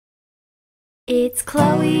It's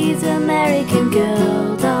Chloe's American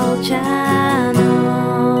Girl doll channel.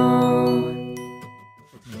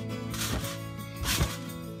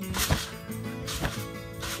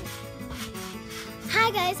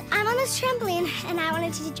 Hi guys, I'm on this trampoline and I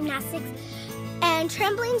wanted to do gymnastics. And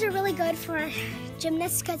trampolines are really good for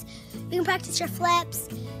gymnasts because you can practice your flips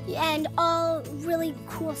and all really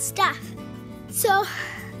cool stuff. So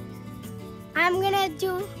I'm gonna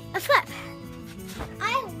do a flip.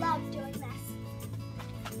 I love doing this.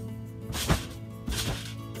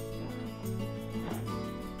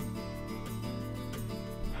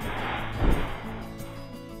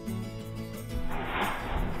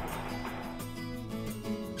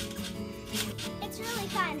 It's really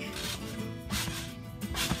fun.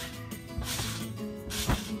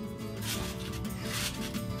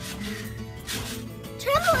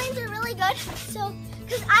 Trampolines are really good, so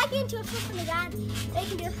because I can do a flip from the ground, they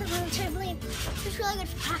can do a flip on the trampoline. It's really good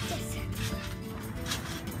for practice.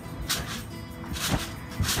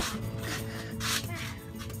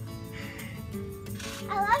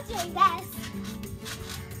 I love doing this.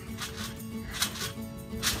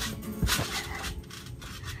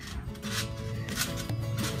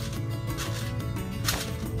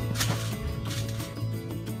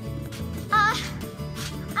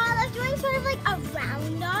 I love doing sort of like a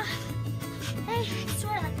round off.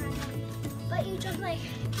 Sort of like round off. But you jump like,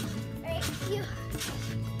 right? Your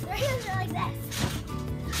hands are like this.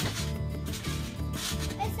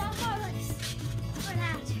 It's not more like for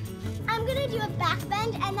that. I'm gonna do a back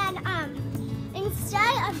bend and then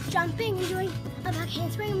instead of jumping and doing a back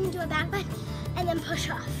handspring, I'm gonna do a back bend and then push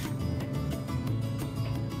off.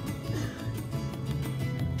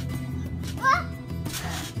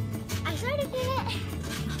 I sort of did it.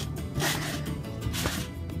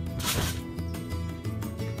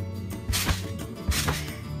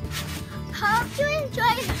 Hope you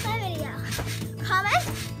enjoyed my video. Comment,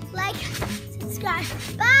 like, subscribe.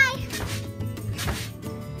 Bye!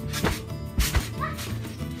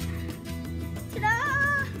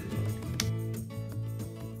 Ta-da!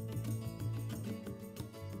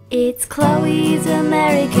 It's Chloe's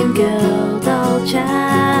American Girl doll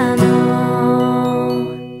channel.